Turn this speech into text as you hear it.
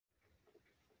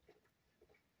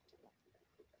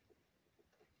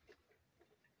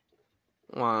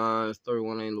It's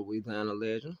 31 ain't Louisiana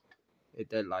legend. Hit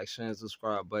that like, share, and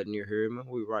subscribe button, you hear me?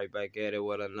 We right back at it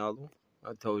with another one.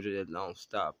 I told you that don't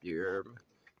stop, you hear me?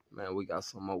 Man, we got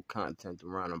some more content to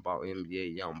run about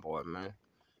NBA YoungBoy, man.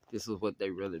 This is what they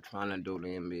really trying to do to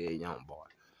NBA YoungBoy.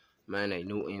 Man, they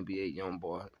knew NBA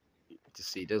YoungBoy. To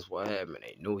see this what happened.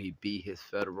 They knew he beat his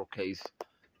federal case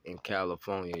in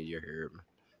California, you hear me?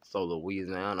 So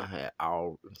Louisiana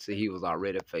he was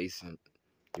already facing,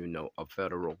 a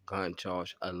federal gun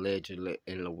charge allegedly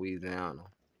in Louisiana.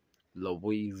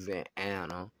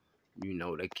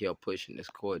 They kept pushing this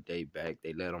court date back.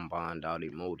 They let him bond out. He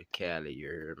moved to Cali, you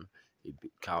hear me?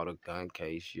 Caught a gun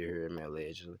case, you hear me,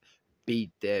 allegedly.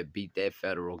 Beat that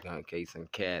federal gun case in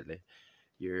Cali,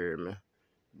 you hear me?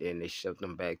 Then they shipped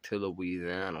him back to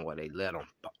Louisiana where they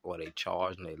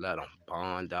charged and they let him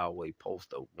bond out where he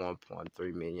posted a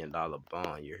 $1.3 million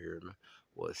bond, you hear me?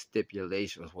 With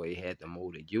stipulations where he had to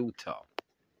move to Utah.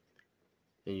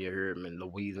 And you heard me,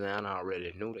 Louisiana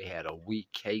already knew they had a weak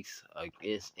case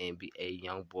against NBA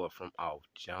YoungBoy from off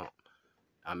jump.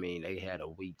 I mean, they had a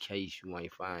weak case. You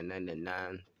ain't find nothing in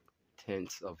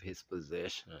 9/10 of his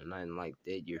possession or nothing like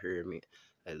that. You heard me?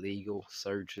 Illegal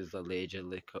searches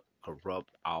allegedly,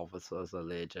 corrupt officers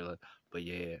allegedly. But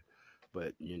yeah,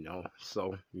 they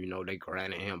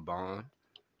granted him bond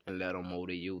and let him move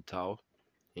to Utah.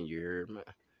 And you heard me?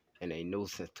 And they knew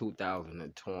since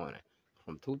 2020.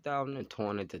 From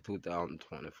 2020 to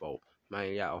 2024.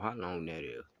 Man, y'all, how long that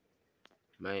is?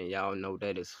 Man, y'all know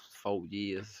that is 4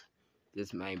 years.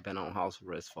 This man been on house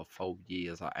arrest for 4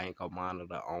 years. An ankle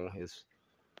monitor on his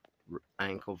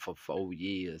ankle for 4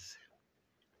 years.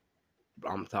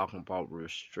 I'm talking about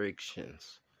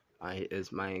restrictions.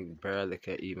 This man barely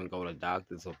could even go to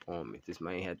doctor's appointment. This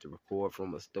man had to record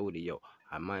from a studio.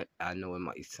 I know it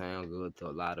might sound good to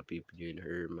a lot of people. You didn't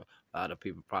hear me. A lot of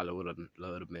people probably would have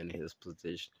loved to been in his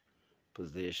position.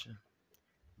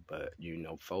 But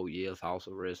 4 years house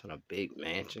arrest in a big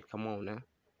mansion. Come on now.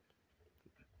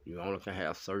 You only can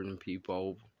have certain people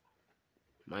over.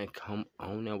 Man, come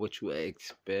on now. What you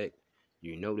expect?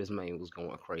 This man was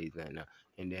going crazy now.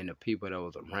 And then the people that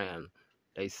was around,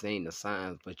 they seen the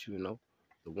signs, but the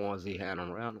ones he had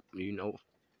around him,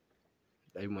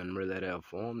 they wasn't really there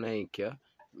for him. They ain't care.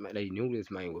 Man, they knew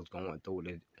this man was going through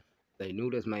it. They knew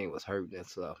this man was hurting and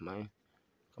stuff, man.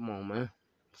 Come on, man.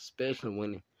 Especially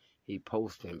when he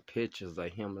posting pictures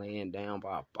of him laying down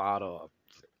by a bottle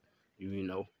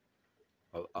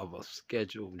of a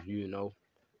schedule,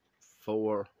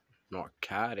 for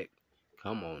narcotic.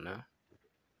 Come on now.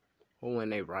 Who in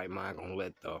their right mind gonna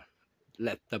let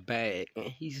the bag? And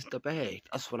he's the bag.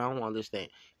 That's what I don't understand.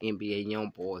 NBA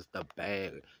YoungBoy is the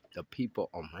bag. The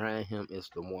people around him is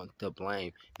the one to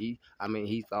blame. He's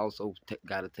also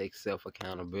got to take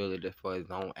self-accountability for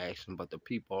his own action. But the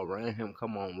people around him,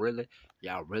 come on, really?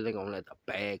 Y'all really gonna let the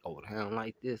bag go down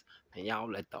like this? And y'all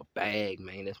let the bag,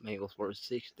 man. This man was worth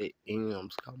 60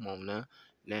 M's. Come on now.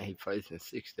 Now he facing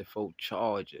 64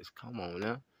 charges. Come on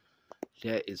now.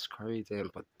 That is crazy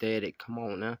and pathetic. Come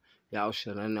on now. Y'all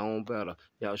should have known better.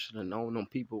 Y'all should have known them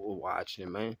people were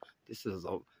watching, man. This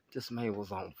man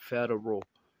was on federal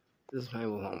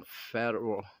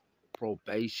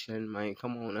probation, man.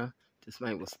 Come on now. This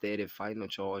man was steady fighting a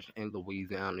charge in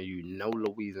Louisiana.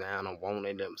 Louisiana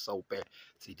wanted them so bad.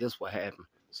 See, this what happened.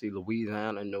 See,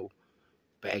 Louisiana knew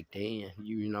back then,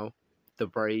 the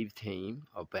Brave team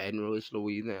of Baton Rouge,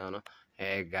 Louisiana,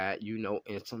 had got,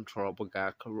 in some trouble,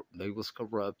 they was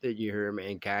corrupted, you hear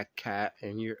me, and got caught,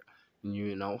 and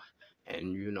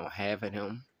half of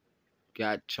them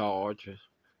got charged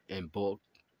and booked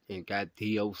and got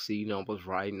DOC numbers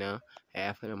right now.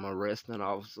 Half of them arresting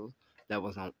officers that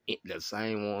was on the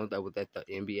same ones that was at the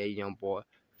NBA YoungBoy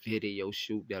video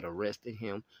shoot that arrested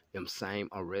him. Them same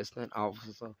arresting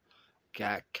officers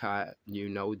got caught,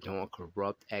 doing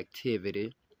corrupt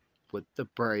activity with the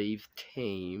Brave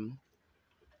team.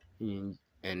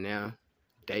 And now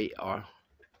they are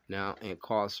now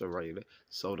incarcerated.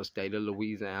 So the state of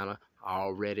Louisiana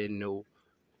already knew,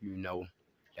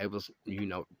 they was,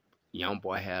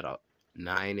 YoungBoy had a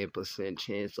 90%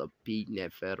 chance of beating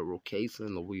that federal case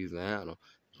in Louisiana.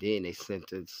 Then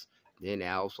they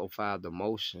also filed the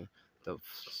motion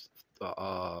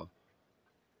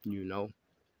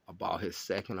about his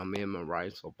Second Amendment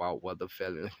rights, about whether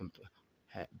felons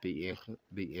can be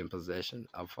in possession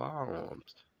of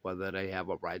firearms, whether they have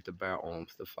a right to bear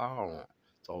arms to firearms.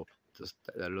 So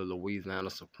the Louisiana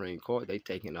Supreme Court, they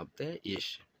taking up that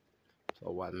issue.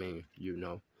 So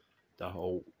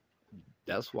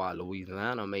that's why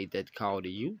Louisiana made that call to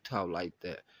Utah like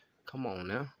that. Come on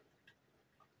now.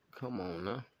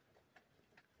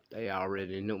 They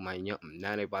already knew, man.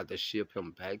 Now they about to ship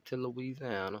him back to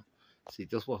Louisiana. See,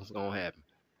 this what's gonna happen.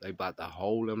 They about to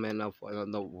hold him in there for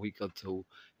another week or two,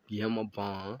 give him a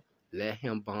bond, let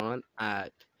him bond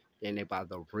out. Then they about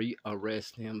to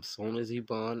re-arrest him soon as he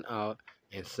bond out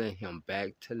and send him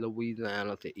back to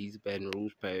Louisiana to East Baton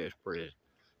Rouge Parish Prison.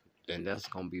 And that's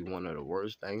gonna be one of the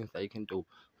worst things they can do,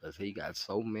 cause he got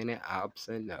so many ops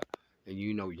in there. And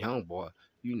you know, young boy,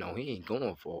 you know he ain't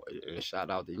going for it. And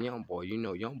shout out to young boy, you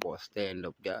know, young boy stand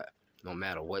up guy. No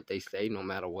matter what they say, no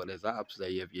matter what his ops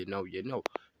say, if you know, you know.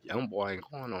 Young boy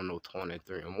ain't going on no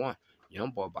 23-1.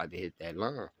 Young boy about to hit that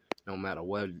line. No matter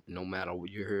what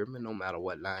you heard me, no matter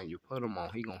what line you put him on,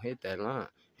 he gonna hit that line,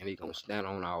 and he gonna stand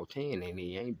on all 10, and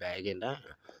he ain't bagging down.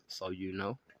 So you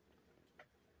know.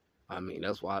 I mean,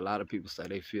 that's why a lot of people say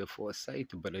they feel for his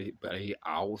safety, but he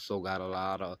also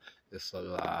got it's a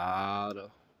lot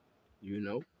of, you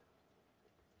know,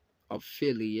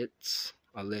 affiliates,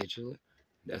 allegedly,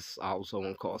 that's also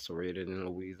incarcerated in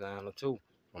Louisiana, too.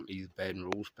 From East Baton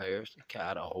Rouge Parish to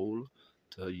Cudahoga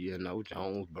to, you know,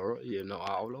 Jonesboro, you know,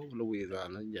 all over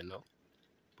Louisiana, you know.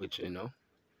 But, you know,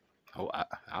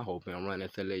 I hope I'm running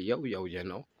to the yo-yo, you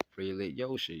know. Free lit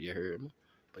yo shit, you heard me?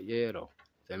 But, yeah, though,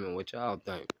 tell me what y'all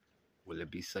think. Will it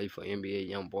be safe for NBA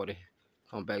YoungBoy to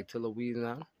come back to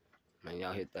Louisiana? Man,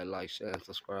 y'all hit that like, share, and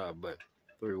subscribe button.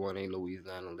 318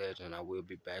 Louisiana Legend. I will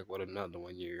be back with another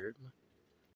one, you heard me?